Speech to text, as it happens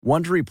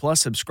Wondery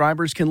Plus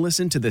subscribers can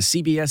listen to the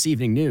CBS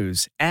Evening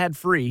News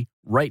ad-free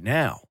right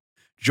now.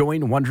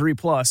 Join Wondery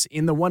Plus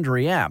in the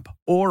Wondery app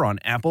or on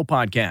Apple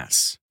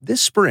Podcasts.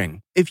 This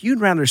spring, if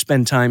you'd rather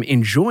spend time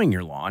enjoying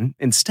your lawn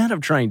instead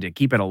of trying to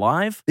keep it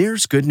alive,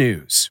 there's good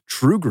news.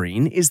 True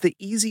Green is the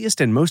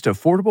easiest and most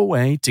affordable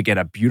way to get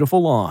a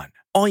beautiful lawn.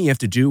 All you have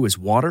to do is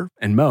water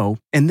and mow,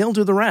 and they'll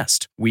do the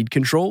rest. Weed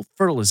control,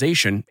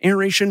 fertilization,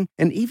 aeration,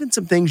 and even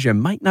some things you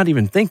might not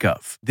even think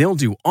of. They'll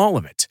do all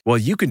of it, while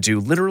you can do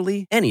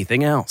literally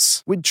anything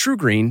else. With True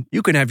Green,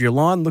 you can have your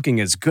lawn looking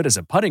as good as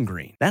a putting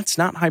green. That's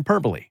not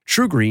hyperbole.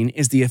 True Green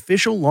is the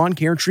official lawn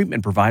care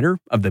treatment provider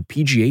of the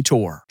PGA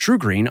Tour. True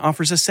Green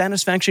offers a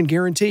satisfaction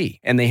guarantee,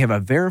 and they have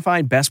a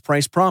verified best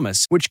price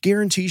promise, which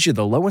guarantees you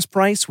the lowest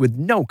price with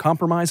no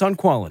compromise on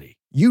quality.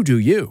 You do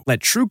you. Let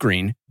True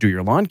Green do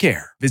your lawn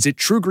care. Visit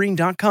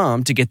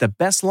truegreen.com to get the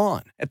best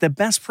lawn at the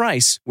best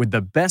price with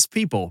the best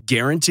people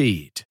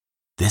guaranteed.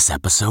 This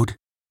episode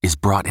is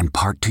brought in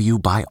part to you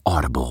by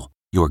Audible,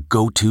 your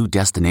go-to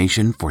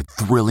destination for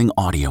thrilling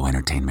audio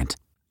entertainment.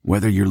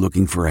 Whether you're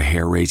looking for a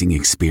hair-raising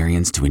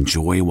experience to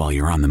enjoy while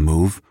you're on the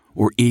move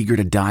or eager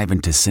to dive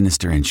into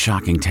sinister and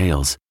shocking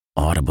tales,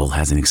 Audible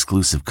has an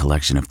exclusive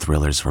collection of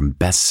thrillers from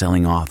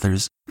best-selling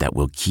authors that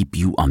will keep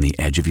you on the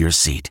edge of your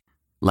seat.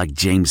 Like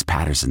James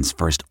Patterson's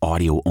first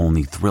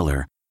audio-only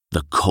thriller,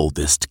 The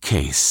Coldest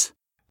Case.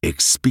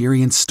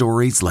 Experience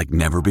stories like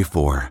never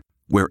before,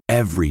 where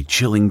every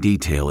chilling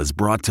detail is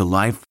brought to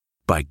life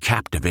by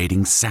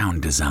captivating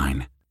sound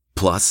design.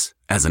 Plus,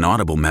 as an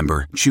Audible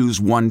member, choose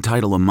one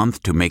title a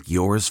month to make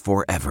yours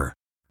forever.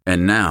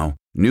 And now,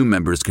 new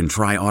members can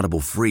try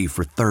Audible free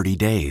for 30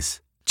 days.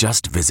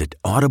 Just visit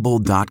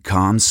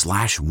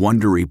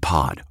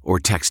audible.com/WonderyPod or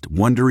text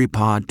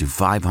WonderyPod to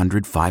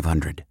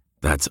 500-500.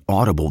 That's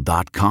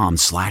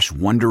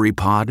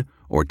audible.com/WonderyPod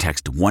or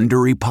text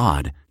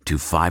WonderyPod to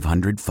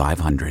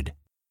 500-500.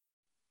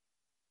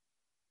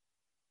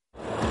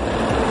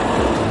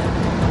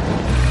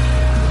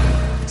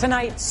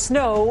 Tonight,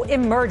 snow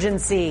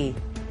emergency.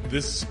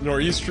 This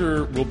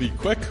nor'easter will be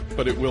quick,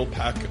 but it will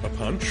pack a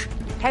punch.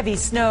 Heavy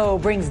snow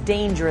brings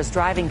dangerous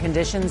driving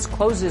conditions,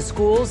 closes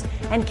schools,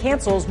 and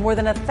cancels more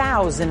than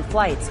 1,000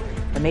 flights.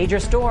 The major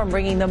storm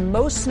bringing the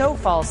most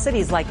snowfall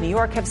cities like New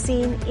York have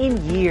seen in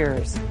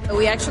years.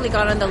 We actually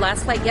got on the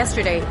last flight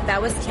yesterday.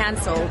 That was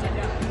canceled.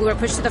 We were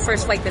pushed to the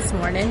first flight this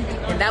morning,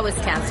 and that was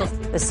canceled.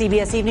 The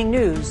CBS Evening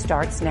News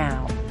starts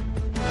now.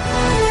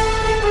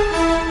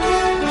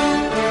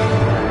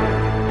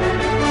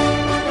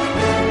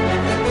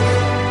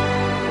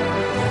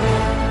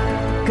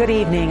 Good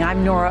evening.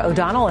 I'm Norah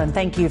O'Donnell, and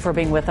thank you for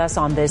being with us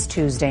on this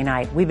Tuesday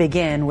night. We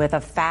begin with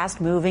a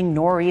fast-moving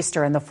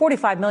nor'easter and the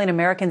 45 million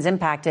Americans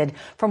impacted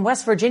from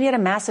West Virginia to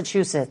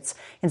Massachusetts.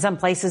 In some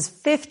places,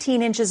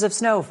 15 inches of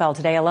snow fell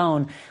today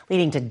alone,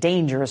 leading to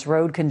dangerous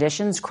road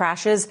conditions,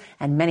 crashes,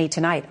 and many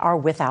tonight are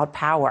without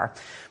power.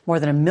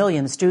 More than 1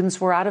 million students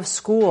were out of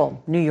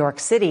school. New York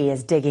City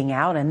is digging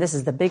out, and this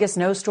is the biggest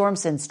snowstorm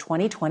since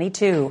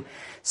 2022.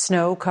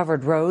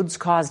 Snow-covered roads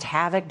caused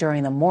havoc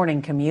during the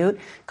morning commute,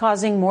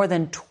 causing more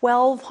than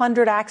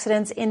 1,200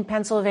 accidents in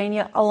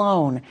Pennsylvania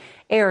alone.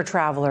 Air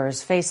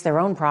travelers face their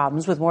own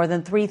problems with more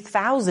than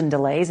 3,000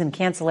 delays and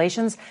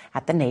cancellations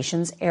at the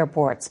nation's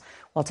airports.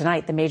 Well,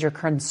 tonight, the major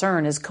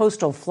concern is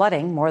coastal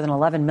flooding. More than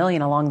 11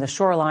 million along the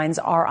shorelines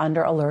are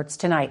under alerts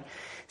tonight.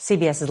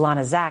 CBS's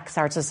Lana Zach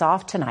starts us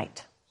off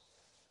tonight.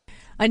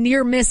 A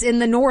near miss in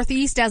the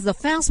Northeast as the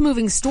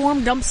fast-moving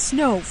storm dumps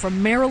snow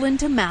from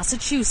Maryland to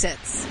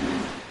Massachusetts.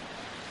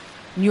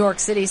 New York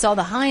City saw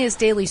the highest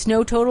daily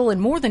snow total in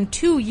more than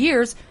 2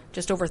 years,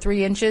 just over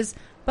 3 inches,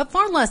 but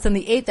far less than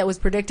the 8 that was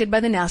predicted by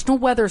the National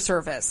Weather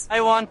Service. I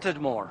wanted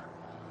more.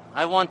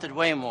 I wanted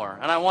way more,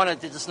 and I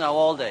wanted it to snow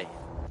all day.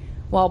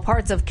 While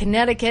parts of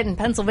Connecticut and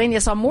Pennsylvania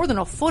saw more than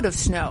a foot of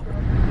snow.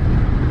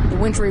 The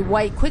wintry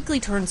white quickly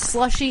turned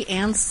slushy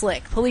and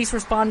slick. Police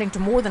responding to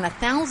more than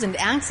 1,000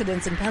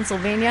 accidents in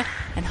Pennsylvania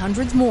and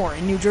hundreds more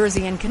in New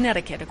Jersey and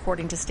Connecticut,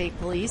 according to state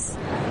police.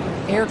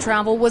 Air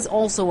travel was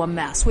also a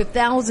mess, with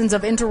thousands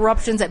of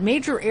interruptions at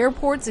major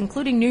airports,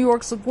 including New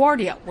York's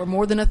LaGuardia, where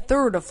more than a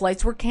third of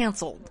flights were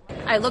canceled.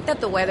 I looked at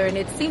the weather, and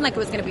it seemed like it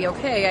was going to be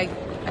okay.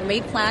 I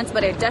made plans,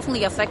 but it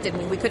definitely affected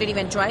me. We couldn't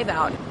even drive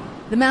out.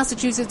 The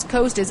Massachusetts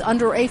coast is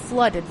under a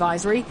flood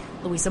advisory.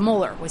 Louisa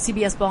Mueller with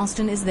CBS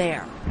Boston is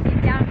there.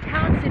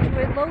 Downtown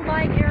Situate,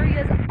 low-lying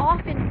areas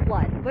often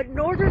flood, but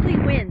northerly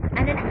winds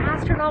and an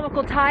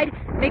astronomical tide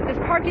make this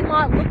parking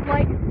lot look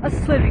like a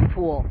swimming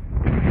pool.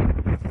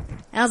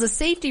 As a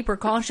safety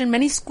precaution,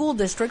 many school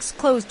districts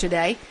closed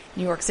today.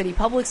 New York City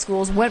public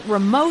schools went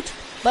remote,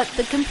 but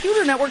the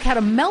computer network had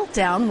a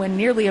meltdown when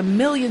nearly 1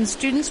 million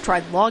students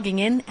tried logging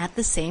in at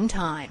the same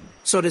time.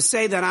 So to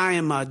say that I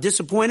am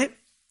disappointed,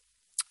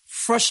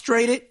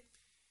 frustrated,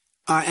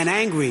 and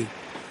angry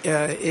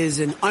is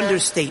an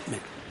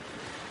understatement.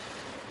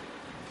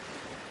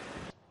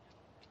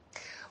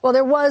 Well,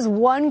 there was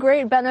one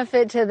great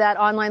benefit to that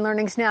online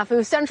learning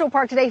snafu. Central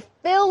Park today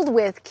filled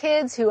with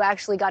kids who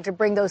actually got to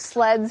bring those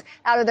sleds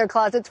out of their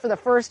closets for the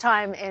first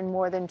time in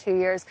more than 2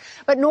 years.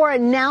 But Norah,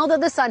 now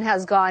that the sun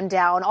has gone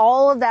down,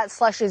 all of that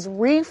slush is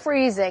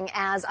refreezing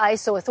as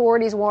ice. So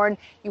authorities warn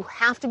you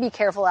have to be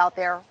careful out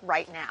there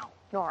right now.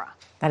 Norah.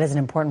 That is an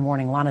important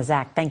warning. Lana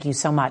Zach, thank you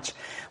so much.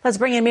 Let's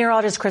bring in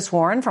meteorologist Chris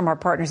Warren from our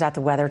partners at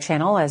the Weather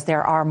Channel as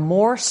there are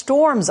more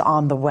storms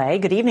on the way.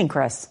 Good evening,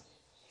 Chris.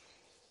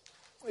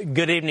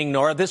 Good evening,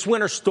 Nora. This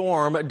winter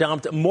storm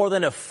dumped more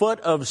than a foot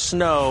of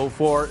snow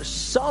for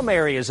some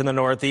areas in the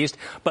Northeast,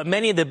 but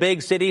many of the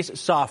big cities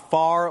saw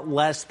far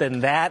less than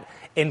that,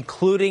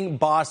 including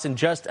Boston,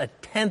 just a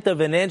tenth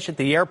of an inch at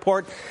the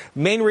airport.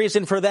 Main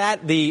reason for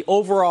that, the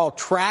overall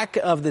track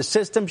of the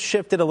system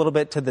shifted a little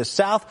bit to the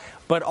south,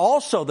 but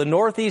also the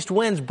northeast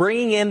winds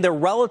bringing in the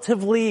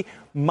relatively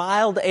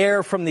mild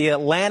air from the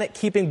Atlantic,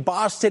 keeping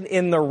Boston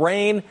in the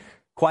rain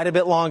quite a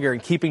bit longer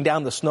and keeping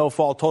down the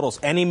snowfall totals.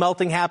 Any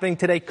melting happening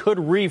today could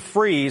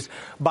refreeze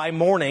by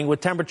morning with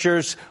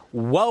temperatures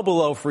well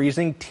below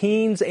freezing,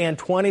 teens and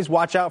 20s.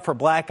 Watch out for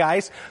black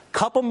ice.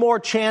 Couple more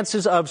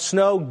chances of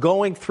snow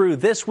going through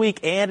this week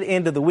and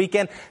into the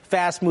weekend.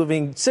 Fast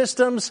moving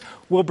systems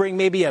will bring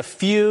maybe a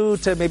few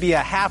to maybe a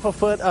half a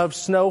foot of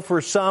snow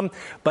for some,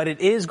 but it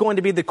is going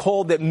to be the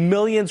cold that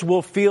millions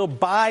will feel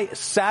by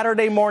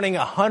Saturday morning,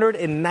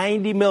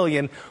 190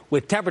 million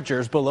with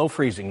temperatures below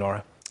freezing,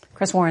 Nora.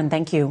 Chris Warren,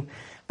 thank you.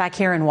 Back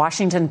here in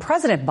Washington,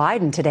 President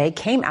Biden today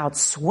came out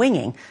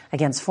swinging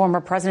against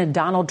former President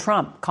Donald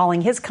Trump,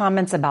 calling his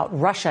comments about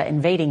Russia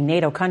invading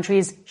NATO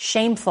countries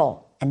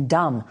shameful and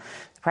dumb.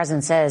 The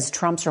president says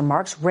Trump's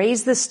remarks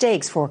raise the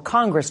stakes for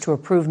Congress to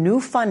approve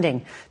new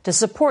funding to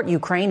support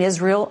Ukraine,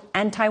 Israel,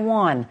 and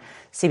Taiwan.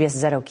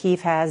 CBS's Ed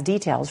O'Keefe has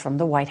details from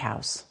the White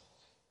House.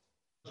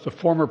 The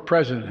former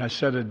president has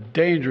sent a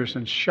dangerous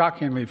and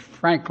shockingly,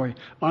 frankly,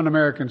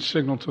 un-American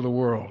signal to the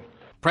world.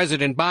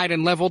 President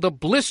Biden leveled a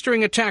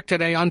blistering attack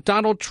today on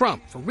Donald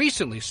Trump for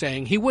recently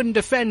saying he wouldn't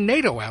defend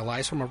NATO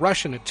allies from a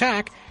Russian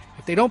attack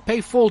if they don't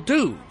pay full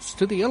dues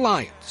to the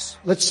alliance.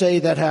 Let's say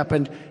that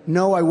happened.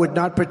 No, I would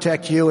not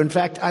protect you. In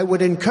fact, I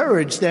would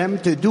encourage them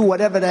to do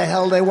whatever the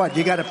hell they want.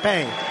 You got to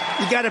pay.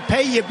 You got to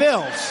pay your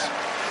bills.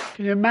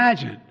 Can you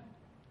imagine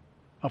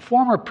a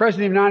former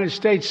president of the United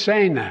States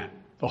saying that?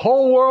 The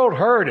whole world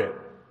heard it.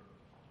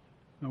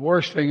 The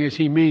worst thing is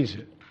he means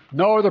it.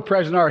 No other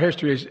president in our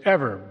history has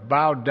ever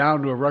bowed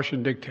down to a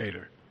Russian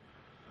dictator.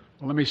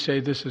 Well, let me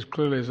say this as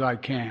clearly as I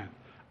can.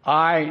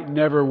 I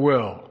never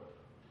will.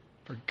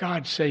 For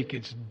God's sake,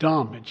 it's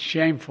dumb, it's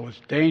shameful,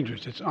 it's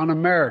dangerous, it's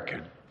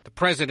un-American. The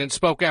president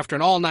spoke after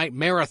an all-night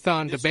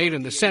marathon debate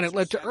in the Senate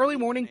led to early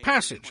morning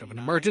passage of an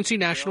emergency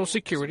national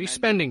security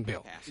spending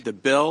bill. The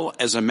bill,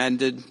 as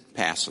amended,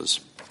 passes.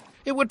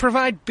 It would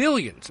provide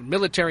billions in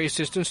military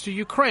assistance to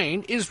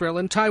Ukraine, Israel,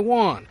 and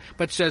Taiwan,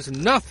 but says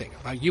nothing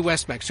about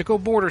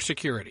U.S.-Mexico border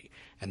security.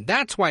 And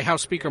that's why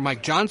House Speaker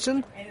Mike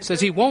Johnson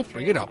says he won't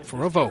bring it up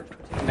for a vote.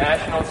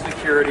 National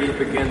security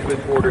begins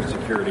with border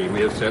security. We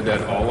have said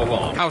that all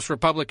along. House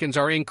Republicans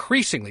are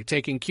increasingly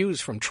taking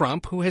cues from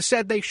Trump, who has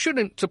said they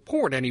shouldn't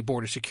support any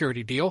border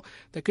security deal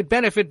that could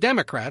benefit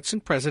Democrats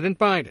and President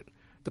Biden.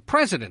 The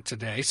president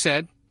today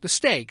said the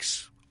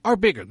stakes are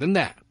bigger than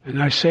that.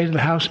 And I say to the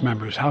House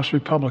members, House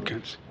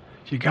Republicans,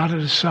 you got to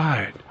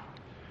decide.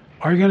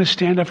 Are you going to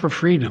stand up for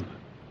freedom?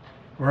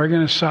 Or are you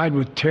going to side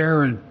with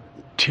terror and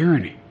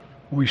tyranny?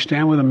 Will we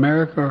stand with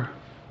America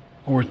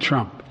or with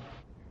Trump?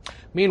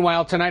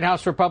 Meanwhile, tonight,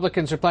 House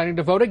Republicans are planning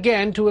to vote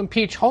again to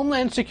impeach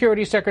Homeland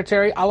Security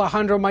Secretary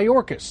Alejandro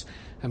Mayorkas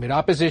amid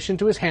opposition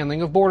to his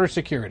handling of border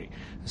security.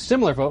 A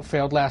similar vote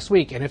failed last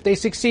week, and if they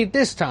succeed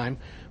this time,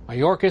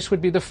 Mayorkas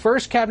would be the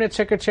first cabinet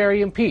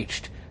secretary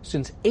impeached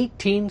since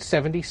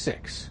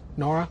 1876.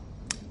 Norah?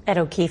 Ed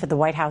O'Keefe at the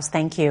White House,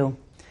 thank you.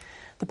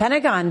 The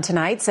Pentagon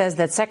tonight says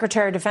that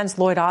Secretary of Defense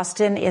Lloyd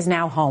Austin is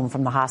now home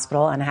from the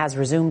hospital and has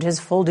resumed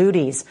his full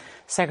duties.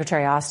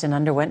 Secretary Austin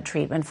underwent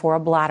treatment for a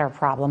bladder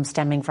problem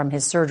stemming from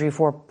his surgery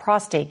for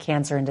prostate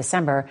cancer in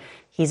December.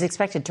 He's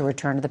expected to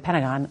return to the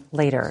Pentagon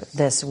later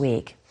this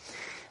week.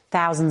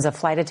 Thousands of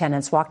flight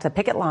attendants walked the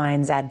picket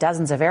lines at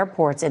dozens of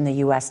airports in the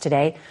U.S.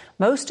 today.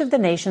 Most of the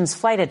nation's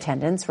flight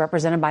attendants,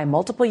 represented by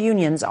multiple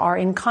unions, are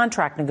in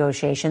contract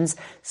negotiations,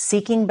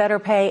 seeking better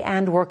pay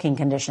and working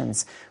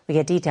conditions. We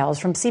get details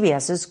from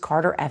CBS's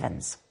Carter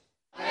Evans.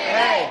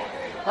 Hey,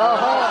 ho,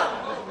 ho.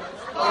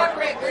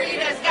 Corporate greed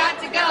has got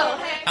to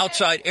go. Hey.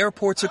 Outside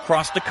airports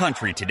across the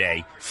country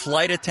today,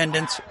 flight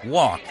attendants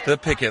walk the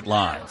picket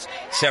lines.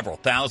 Several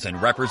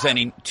thousand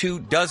representing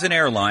 24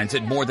 airlines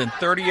at more than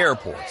 30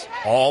 airports,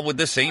 all with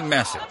the same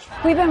message.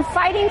 We've been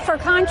fighting for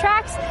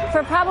contracts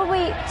for probably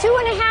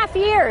 2.5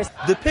 years.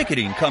 The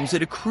picketing comes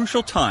at a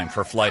crucial time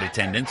for flight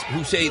attendants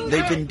who say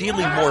they've been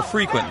dealing more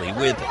frequently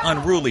with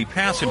unruly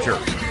passengers.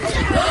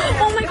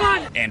 Oh my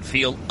God! And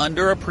feel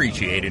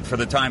underappreciated for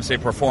the times they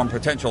perform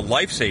potential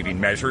life-saving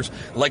measures,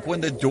 like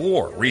when the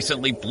door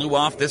recently blew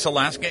off this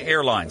Alaska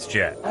Airlines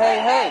jet.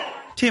 Hey!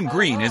 Tim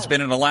Green has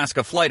been an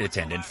Alaska flight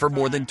attendant for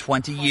more than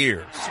 20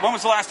 years. So when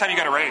was the last time you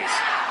got a raise?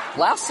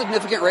 Last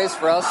significant raise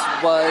for us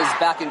was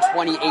back in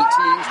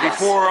 2018.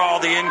 Before all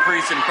the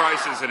increase in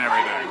prices and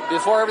everything.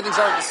 Before everything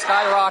started to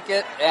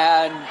skyrocket,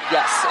 and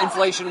yes,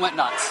 inflation went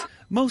nuts.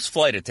 Most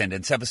flight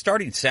attendants have a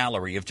starting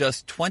salary of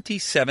just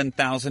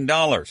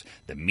 $27,000.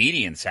 The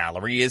median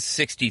salary is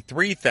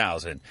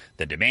 $63,000.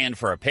 The demand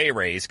for a pay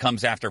raise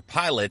comes after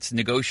pilots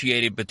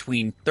negotiated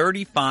between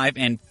 35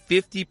 and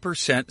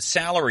 50%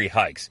 salary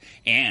hikes.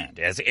 And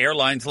as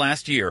airlines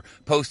last year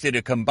posted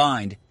a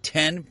combined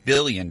 $10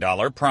 billion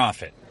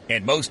profit.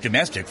 And most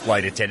domestic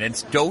flight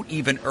attendants don't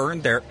even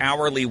earn their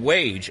hourly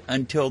wage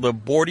until the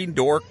boarding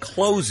door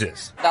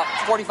closes. About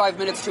 45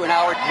 minutes to an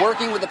hour,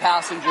 working with the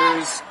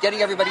passengers,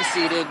 getting everybody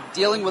seated,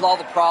 dealing with all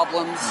the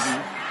problems.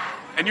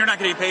 Mm-hmm. And you're not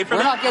getting paid for that?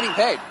 We're not getting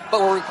paid,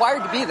 but we're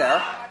required to be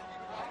there.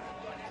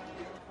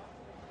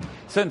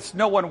 Since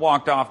no one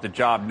walked off the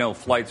job, no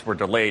flights were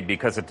delayed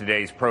because of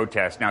today's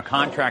protest. Now,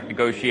 contract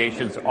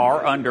negotiations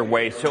are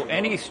underway, so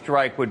any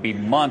strike would be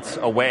months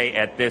away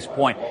at this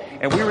point.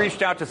 And we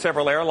reached out to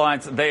several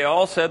airlines. They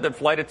all said that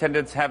flight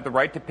attendants have the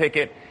right to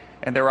picket,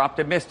 and they're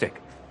optimistic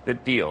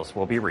that deals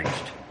will be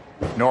reached.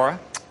 Norah?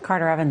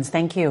 Carter Evans,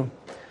 thank you.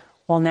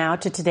 Well, now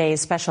to today's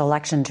special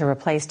election to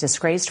replace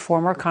disgraced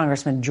former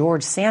Congressman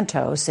George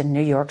Santos in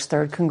New York's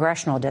 3rd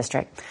Congressional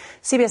District.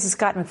 CBS's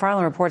Scott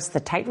McFarland reports the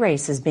tight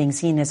race is being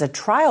seen as a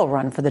trial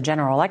run for the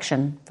general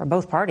election for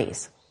both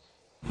parties.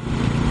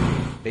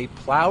 They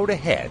plowed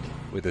ahead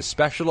with a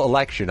special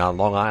election on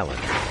Long Island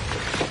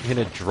in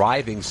a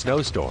driving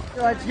snowstorm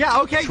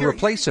to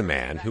replace a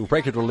man who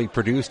regularly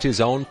produced his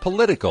own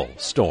political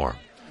storm.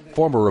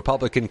 Former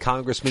Republican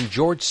Congressman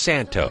George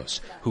Santos,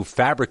 who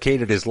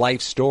fabricated his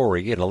life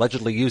story and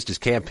allegedly used his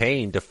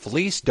campaign to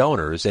fleece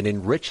donors and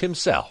enrich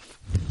himself.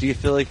 Do you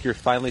feel like you're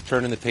finally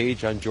turning the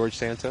page on George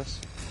Santos?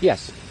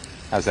 Yes.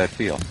 How's that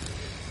feel?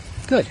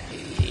 Good.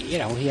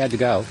 He had to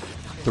go.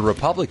 The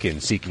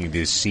Republican seeking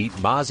this seat,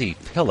 Mazi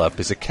Pilip,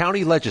 is a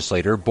county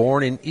legislator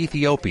born in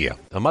Ethiopia,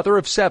 a mother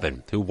of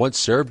 7 who once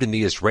served in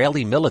the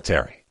Israeli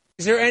military.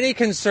 Is there any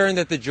concern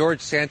that the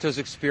George Santos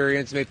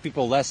experience made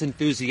people less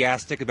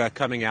enthusiastic about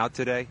coming out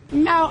today?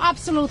 No,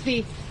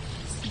 absolutely.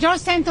 George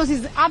Santos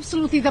is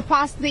absolutely the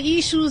past. The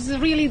issues,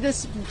 really,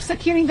 this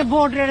securing the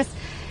borders,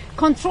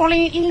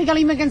 controlling illegal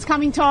immigrants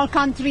coming to our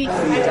country.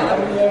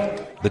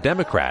 The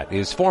Democrat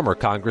is former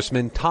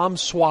Congressman Tom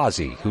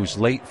Suozzi, whose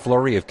late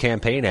flurry of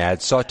campaign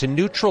ads sought to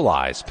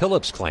neutralize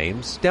Pilip's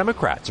claims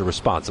Democrats are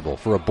responsible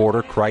for a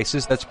border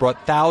crisis that's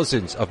brought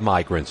thousands of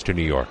migrants to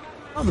New York.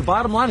 Well, the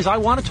bottom line is I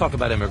want to talk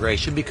about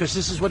immigration because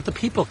this is what the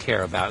people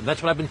care about. And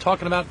that's what I've been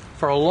talking about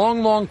for a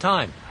long, long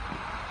time.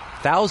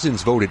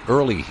 Thousands voted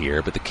early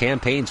here, but the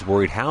campaign's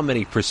worried how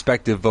many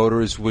prospective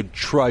voters would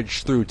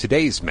trudge through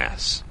today's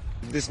mess.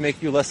 Did this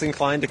make you less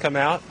inclined to come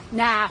out?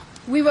 Nah,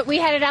 we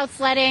headed out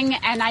sledding,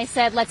 and I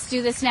said, let's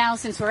do this now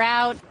since we're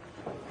out.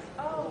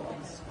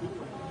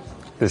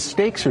 The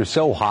stakes are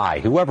so high,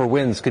 whoever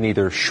wins can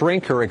either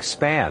shrink or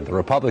expand the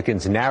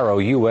Republicans' narrow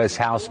U.S.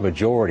 House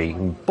majority.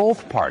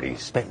 Both parties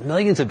spent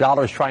millions of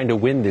dollars trying to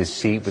win this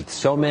seat, with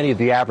so many of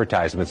the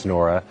advertisements,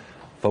 Norah,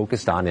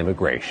 focused on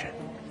immigration.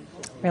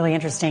 Really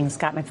interesting.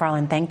 Scott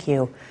McFarland, thank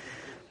you.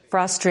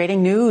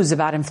 Frustrating news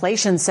about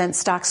inflation sent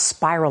stocks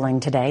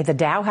spiraling today. The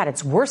Dow had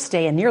its worst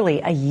day in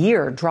nearly a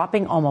year,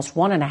 dropping almost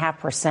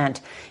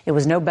 1.5%. It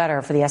was no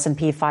better for the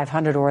S&P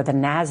 500 or the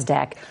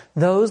NASDAQ.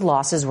 Those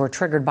losses were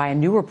triggered by a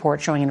new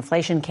report showing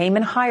inflation came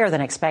in higher than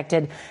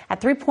expected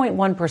at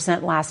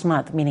 3.1% last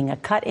month, meaning a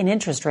cut in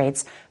interest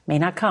rates may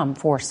not come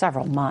for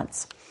several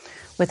months.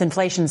 With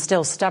inflation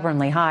still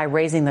stubbornly high,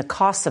 raising the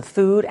costs of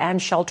food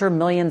and shelter,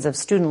 millions of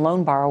student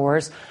loan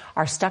borrowers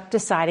are stuck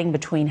deciding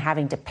between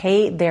having to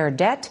pay their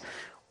debt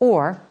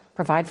or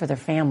provide for their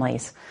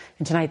families.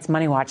 In tonight's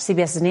Money Watch,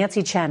 CBS's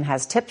Nancy Chen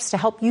has tips to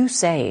help you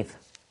save.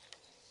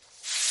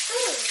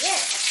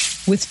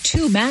 With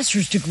 2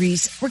 master's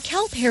degrees,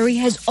 Raquel Perry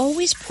has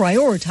always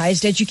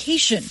prioritized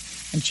education,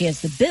 and she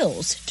has the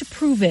bills to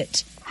prove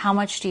it. How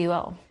much do you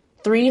owe?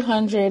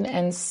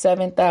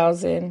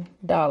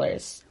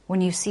 $307,000. When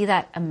you see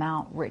that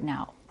amount written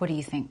out, what do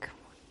you think?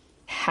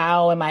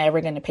 How am I ever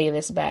going to pay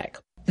this back?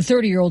 The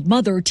 30-year-old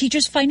mother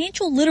teaches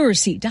financial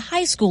literacy to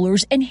high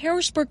schoolers in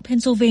Harrisburg,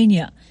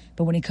 Pennsylvania.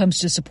 But when it comes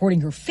to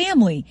supporting her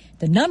family,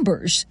 the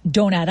numbers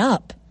don't add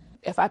up.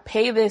 If I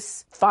pay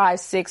this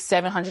 $500,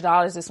 $600,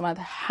 $700 this month,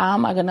 how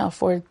am I going to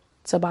afford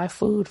to buy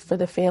food for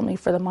the family,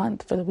 for the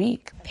month, for the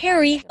week?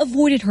 Perry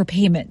avoided her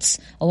payments,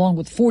 along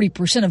with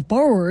 40% of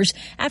borrowers,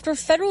 after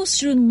federal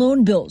student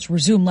loan bills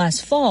resumed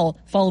last fall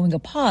following a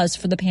pause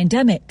for the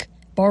pandemic.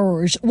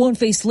 Borrowers won't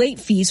face late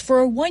fees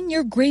for a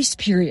 1-year grace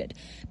period.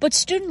 But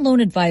student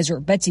loan advisor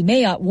Betsy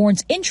Mayotte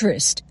warns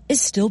interest is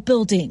still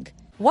building.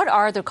 What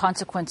are the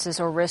consequences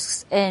or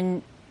risks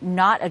in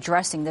not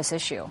addressing this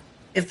issue?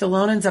 If the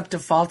loan ends up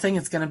defaulting,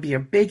 it's going to be a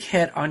big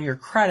hit on your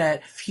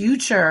credit.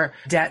 Future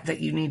debt that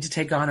you need to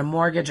take on, a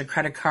mortgage, a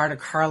credit card, a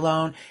car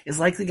loan, is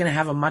likely going to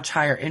have a much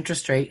higher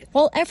interest rate.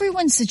 While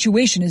everyone's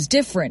situation is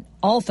different,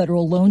 all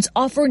federal loans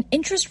offer an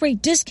interest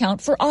rate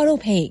discount for auto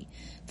pay.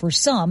 For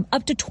some,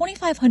 up to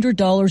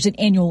 $2,500 in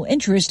annual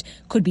interest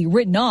could be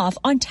written off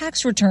on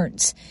tax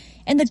returns.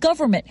 And the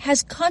government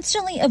has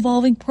constantly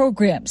evolving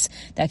programs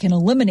that can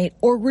eliminate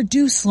or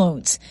reduce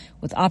loans,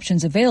 with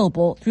options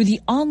available through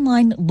the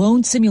online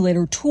loan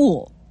simulator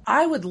tool.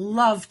 I would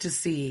love to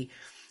see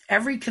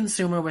every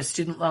consumer with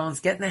student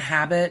loans get in the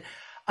habit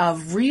of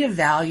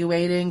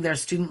reevaluating their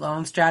student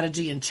loan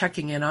strategy and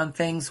checking in on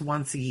things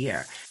once a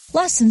year.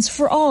 Lessons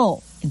for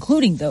all,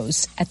 including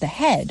those at the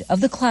head of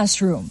the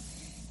classroom.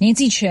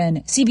 Nancy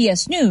Chen,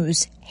 CBS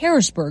News,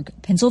 Harrisburg,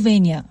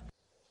 Pennsylvania.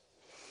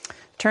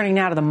 Turning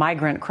now to the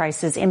migrant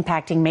crisis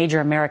impacting major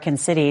American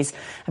cities.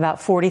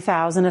 About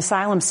 40,000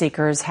 asylum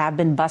seekers have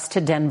been bused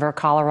to Denver,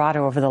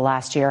 Colorado over the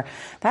last year.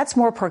 That's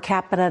more per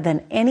capita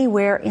than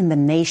anywhere in the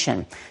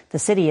nation. The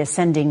city is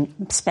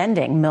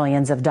spending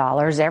millions of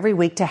dollars every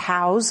week to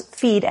house,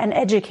 feed, and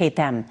educate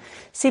them.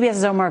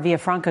 CBS's Omar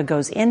Villafranca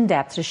goes in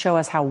depth to show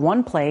us how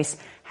one place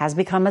has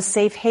become a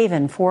safe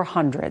haven for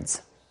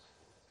hundreds.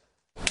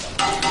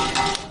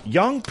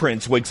 Young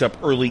Prince wakes up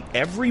early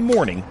every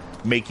morning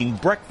making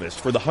breakfast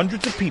for the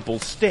hundreds of people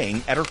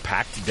staying at her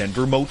packed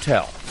Denver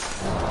motel.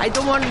 I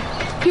don't want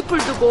people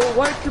to go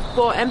work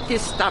for empty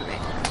stomach.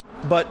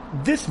 But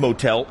this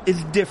motel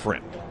is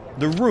different.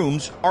 The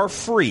rooms are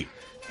free,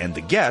 and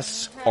the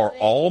guests are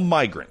all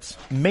migrants,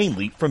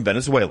 mainly from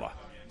Venezuela.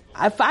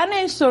 I'm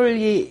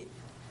financially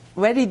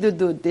ready to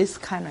do this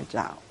kind of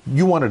job.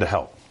 You wanted to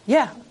help?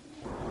 Yeah.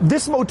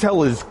 This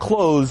motel is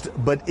closed,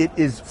 but it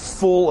is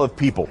full of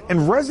people.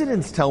 And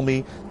residents tell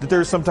me that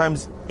there's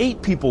sometimes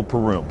 8 people per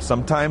room,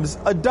 sometimes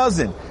a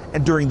dozen.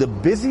 And during the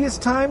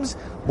busiest times,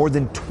 more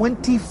than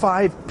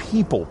 25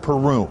 people per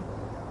room.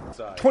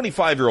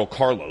 25-year-old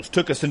Carlos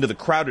took us into the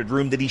crowded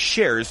room that he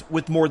shares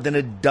with more than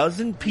a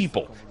dozen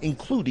people,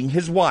 including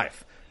his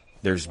wife.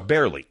 There's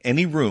barely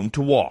any room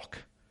to walk.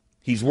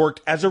 He's worked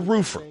as a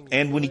roofer,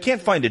 and when he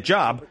can't find a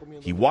job,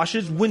 he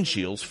washes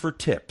windshields for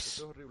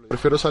tips.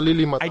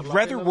 I'd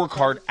rather work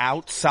hard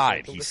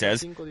outside, he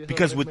says,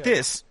 because with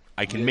this,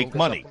 I can make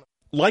money.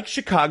 Like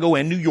Chicago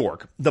and New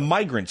York, the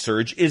migrant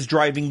surge is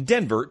driving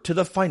Denver to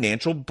the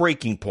financial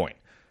breaking point.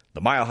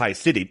 The Mile High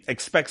City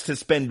expects to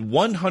spend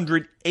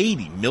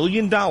 $180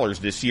 million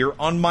this year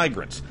on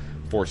migrants,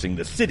 forcing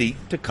the city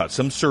to cut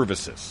some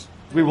services.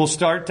 We will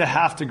start to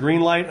have to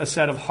greenlight a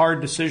set of hard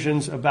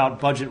decisions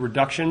about budget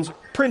reductions.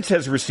 Prince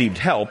has received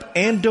help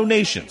and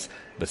donations,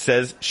 but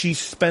says she's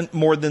spent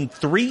more than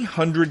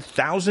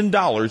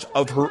 $300,000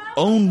 of her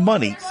own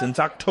money since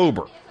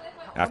October.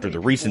 After the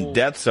recent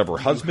deaths of her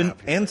husband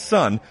and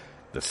son,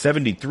 the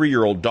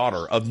 73-year-old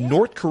daughter of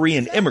North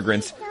Korean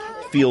immigrants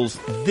feels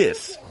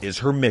this is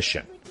her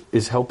mission.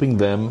 Is helping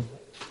them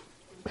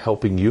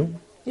helping you?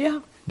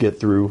 Yeah.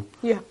 Get through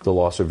Yeah. the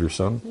loss of your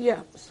son?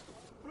 Yeah.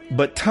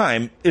 But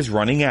time is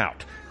running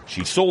out.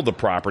 She sold the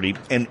property,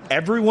 and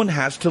everyone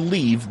has to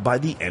leave by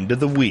the end of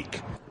the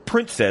week.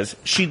 Prince says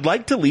she'd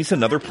like to lease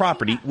another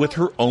property with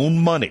her own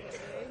money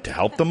to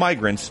help the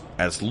migrants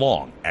as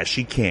long as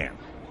she can.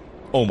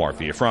 Omar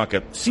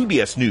Villafranca,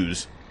 CBS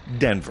News,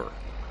 Denver.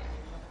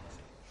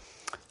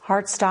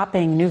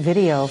 Heart-stopping new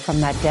video from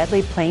that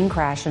deadly plane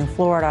crash in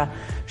Florida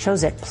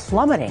shows it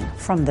plummeting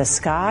from the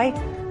sky.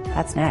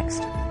 That's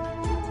next.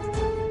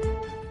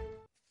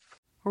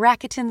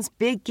 Rakuten's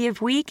Big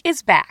Give Week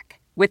is back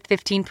with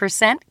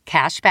 15%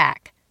 cash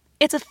back.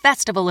 It's a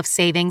festival of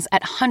savings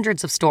at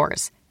hundreds of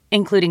stores,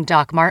 including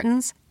Doc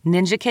Martens,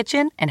 Ninja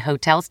Kitchen, and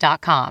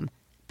Hotels.com.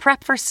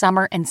 Prep for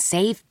summer and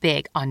save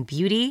big on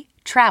beauty,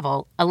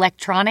 travel,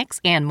 electronics,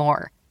 and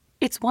more.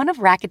 It's one of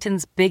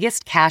Rakuten's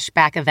biggest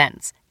cashback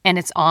events, and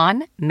it's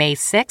on May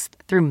 6th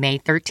through May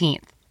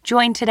 13th.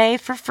 Join today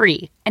for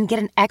free and get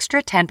an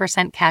extra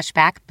 10%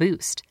 cashback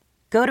boost.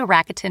 Go to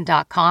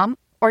Rakuten.com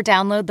or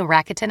download the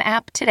Rakuten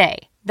app today.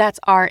 That's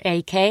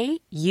RAKUTEN.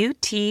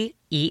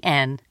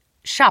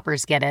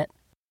 Shoppers get it.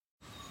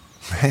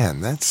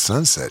 Man, that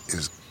sunset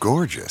is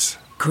gorgeous.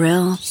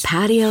 Grill,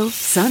 patio,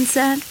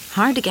 sunset.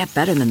 Hard to get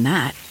better than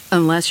that.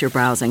 Unless you're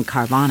browsing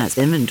Carvana's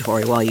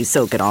inventory while you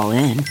soak it all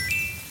in.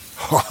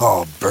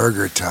 Oh,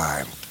 burger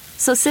time.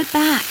 So sit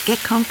back, get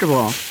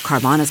comfortable.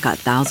 Carvana's got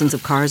thousands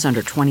of cars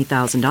under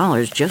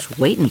 $20,000 just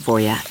waiting for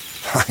you.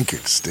 I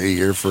could stay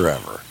here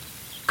forever.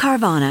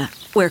 Carvana,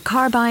 where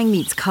car buying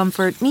meets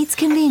comfort, meets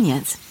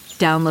convenience.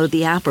 Download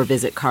the app or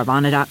visit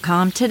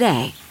Carvana.com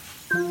today.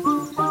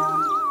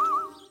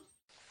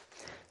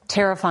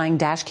 Terrifying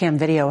dashcam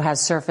video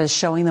has surfaced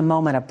showing the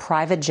moment a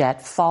private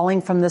jet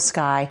falling from the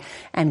sky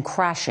and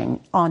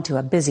crashing onto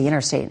a busy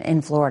interstate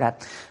in Florida.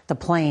 The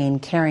plane,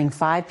 carrying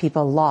 5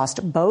 people,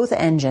 lost both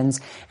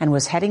engines and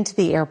was heading to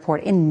the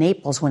airport in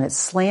Naples when it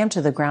slammed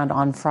to the ground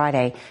on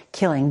Friday,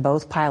 killing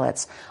both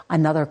pilots.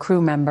 Another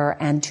crew member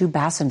and 2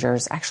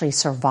 passengers actually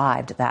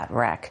survived that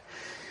wreck.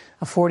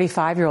 A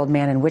 45-year-old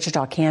man in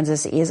Wichita,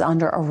 Kansas is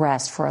under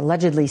arrest for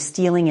allegedly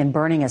stealing and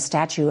burning a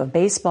statue of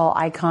baseball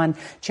icon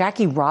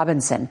Jackie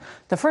Robinson,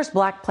 the first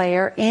black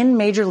player in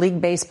Major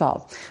League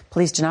Baseball.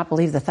 Police do not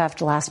believe the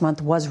theft last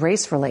month was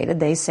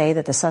race-related. They say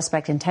that the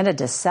suspect intended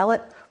to sell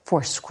it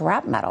for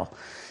scrap metal.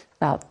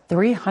 About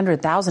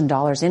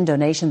 $300,000 in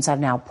donations have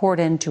now poured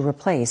in to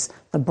replace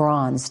the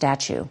bronze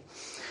statue.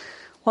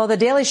 Well, The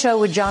Daily Show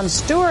with Jon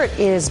Stewart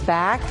is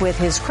back with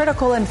his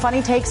critical and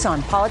funny takes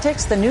on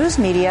politics, the news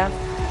media,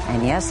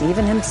 and yes,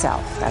 even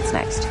himself. That's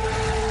next.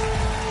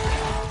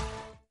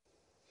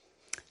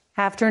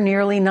 After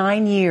nearly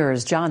 9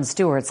 years, Jon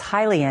Stewart's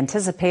highly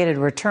anticipated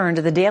return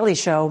to The Daily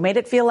Show made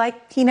it feel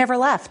like he never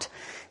left.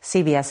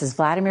 CBS's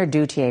Vladimir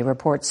Duthiers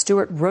reports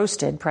Stewart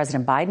roasted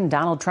President Biden,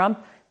 Donald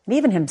Trump, and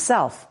even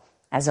himself,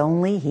 as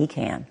only he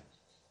can.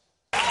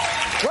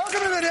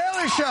 Welcome to The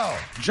Daily Show.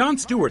 Jon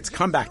Stewart's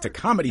comeback to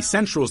Comedy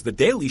Central's The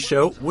Daily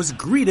Show was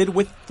greeted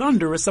with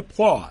thunderous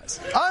applause.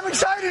 I'm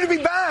excited to be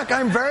back.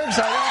 I'm very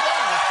excited to be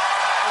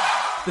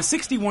back. The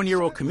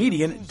 61-year-old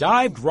comedian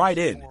dived right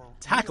in,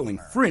 tackling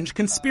fringe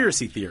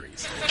conspiracy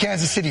theories.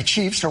 Kansas City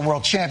Chiefs are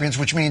world champions,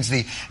 which means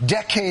the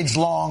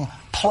decades-long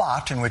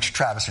plot in which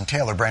Travis and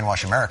Taylor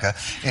brainwash America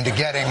into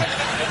getting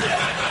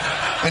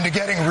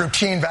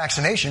routine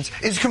vaccinations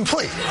is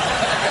complete.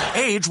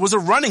 Age was a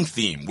running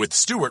theme, with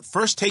Stewart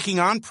first taking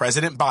on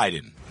President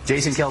Biden.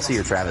 Jason Kelce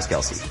or Travis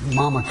Kelce?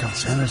 Mama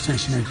Kelce. I understand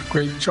she makes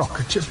great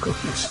chocolate chip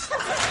cookies.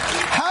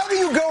 How do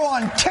you go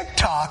on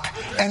TikTok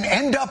and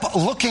end up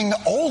looking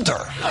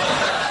older?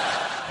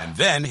 And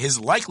then his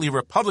likely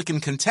Republican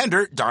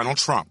contender, Donald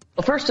Trump.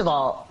 Well, first of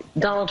all,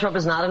 Donald Trump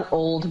is not an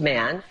old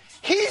man.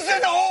 He's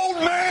an old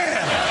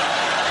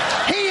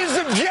man. He is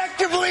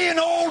objectively an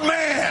old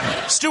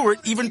man. Stewart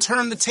even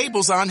turned the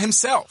tables on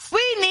himself.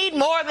 We need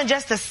more than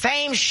just the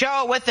same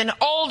show with an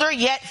older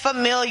yet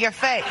familiar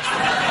face.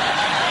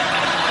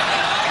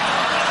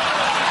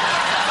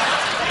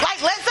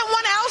 Like, let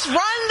someone else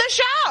run the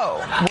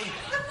show.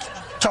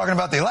 We're talking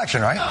about the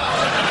election, right?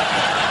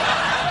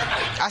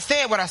 I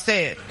said what I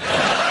said.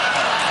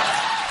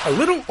 A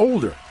little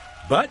older,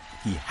 but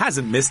he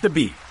hasn't missed a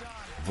beat.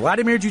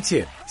 Vladimir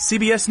Duthiers,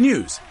 CBS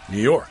News,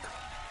 New York.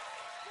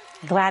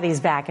 Glad he's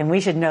back, and we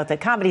should note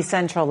that Comedy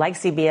Central, like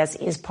CBS,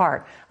 is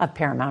part of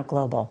Paramount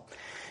Global.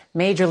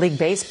 Major League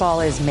Baseball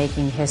is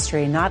making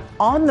history, not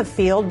on the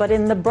field, but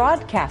in the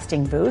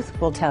broadcasting booth.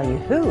 We'll tell you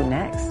who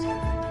next.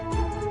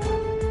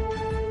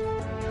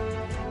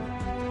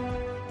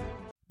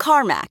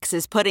 CarMax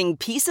is putting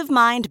peace of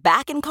mind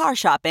back in car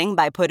shopping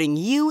by putting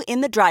you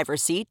in the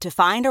driver's seat to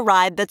find a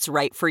ride that's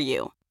right for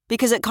you.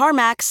 Because at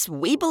CarMax,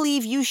 we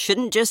believe you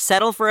shouldn't just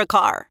settle for a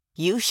car.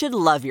 You should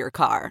love your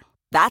car.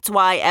 That's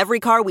why every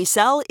car we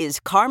sell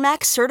is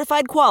CarMax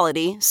certified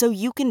quality, so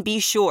you can be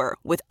sure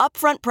with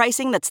upfront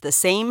pricing that's the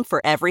same for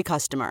every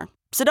customer.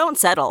 So don't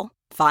settle.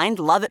 Find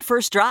love at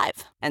first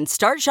drive and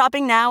start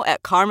shopping now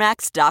at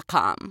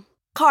CarMax.com.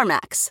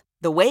 CarMax,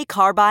 the way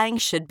car buying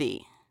should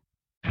be.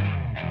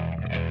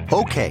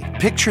 Okay,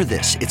 picture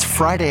this. It's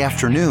Friday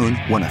afternoon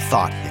when a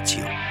thought hits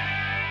you.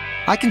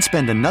 I can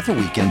spend another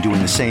weekend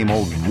doing the same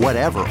old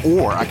whatever,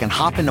 or I can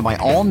hop into my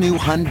all-new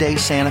Hyundai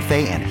Santa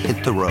Fe and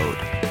hit the road.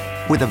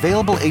 With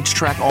available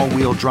H-Track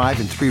all-wheel drive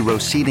and 3-row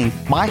seating,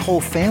 my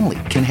whole family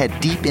can head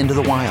deep into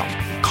the wild.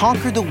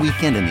 Conquer the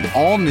weekend in the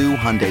all-new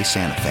Hyundai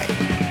Santa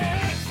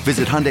Fe.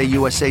 Visit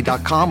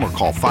HyundaiUSA.com or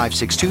call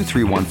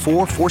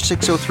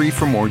 562-314-4603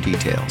 for more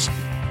details.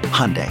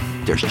 Hyundai,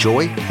 there's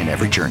joy in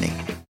every journey.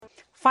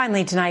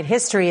 Finally tonight,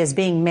 history is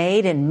being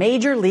made in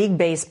Major League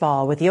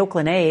Baseball, with the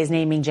Oakland A's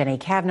naming Jenny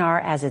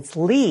Cavnar as its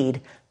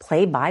lead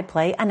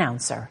play-by-play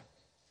announcer.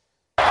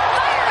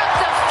 Fire up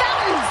the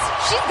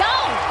fountains! She's gone!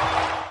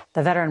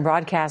 The veteran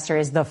broadcaster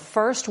is the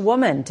first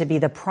woman to be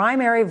the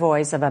primary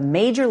voice of a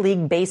Major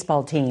League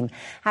Baseball team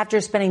after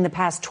spending the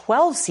past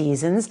 12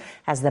 seasons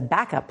as the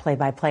backup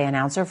play-by-play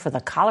announcer for the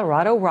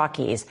Colorado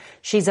Rockies.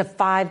 She's a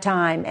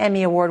 5-time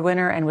Emmy Award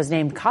winner and was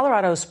named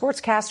Colorado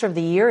Sportscaster of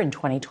the Year in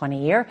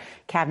 2020.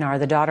 Cavnar,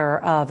 the daughter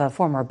of a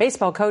former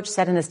baseball coach,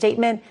 said in a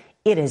statement,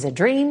 "It is a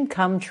dream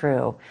come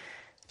true."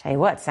 Tell you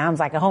what, sounds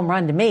like a home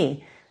run to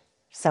me.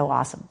 So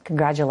awesome.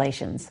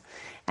 Congratulations.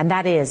 And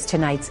that is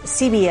tonight's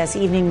CBS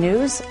Evening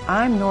News.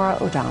 I'm Norah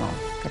O'Donnell.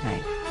 Good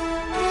night.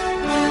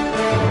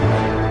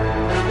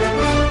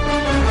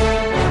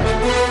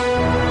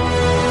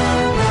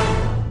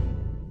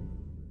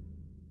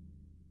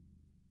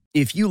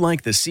 If you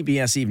like the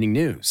CBS Evening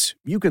News,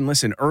 you can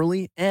listen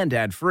early and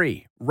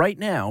ad-free right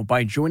now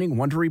by joining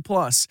Wondery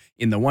Plus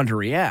in the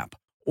Wondery app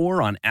or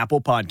on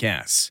Apple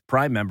Podcasts.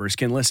 Prime members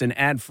can listen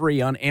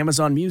ad-free on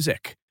Amazon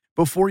Music.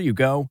 Before you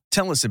go,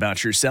 tell us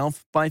about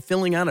yourself by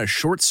filling out a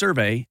short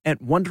survey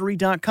at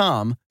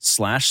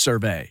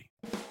Wondery.com/survey.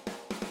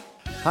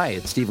 Hi,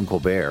 it's Stephen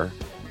Colbert,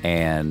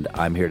 and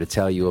I'm here to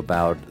tell you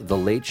about The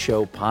Late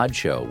Show Pod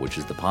Show, which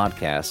is the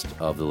podcast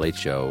of The Late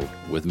Show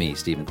with me,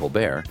 Stephen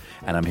Colbert,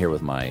 and I'm here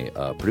with my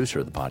producer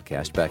of the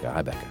podcast, Becca.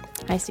 Hi, Becca.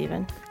 Hi,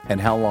 Stephen. And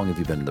how long have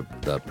you been the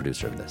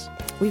producer of this?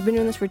 We've been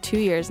doing this for 2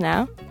 years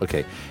now.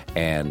 Okay,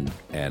 and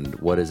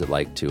what is it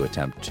like to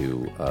attempt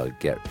to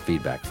get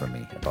feedback from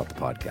me about the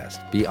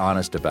podcast? Be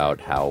honest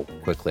about how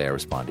quickly I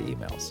respond to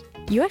emails.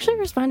 You actually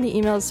respond to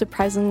emails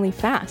surprisingly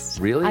fast.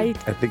 Really? I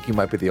think you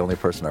might be the only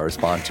person I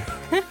respond to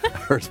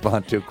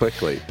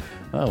quickly.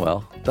 Oh,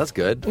 well, that's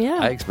good. Yeah.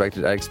 I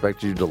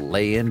expected you to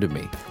lay into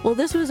me. Well,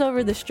 this was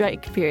over the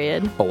strike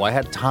period. Oh, I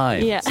had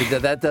time. Yeah. See,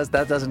 that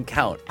doesn't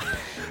count.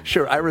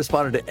 Sure, I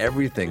responded to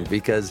everything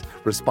because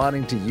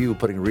responding to you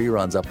putting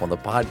reruns up on the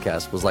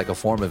podcast was like a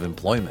form of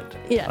employment.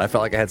 Yeah. And I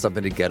felt like I had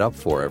something to get up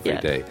for every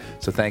day.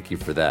 So thank you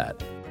for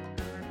that.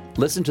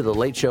 Listen to The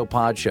Late Show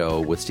Pod Show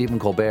with Stephen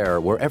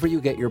Colbert wherever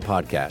you get your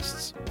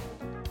podcasts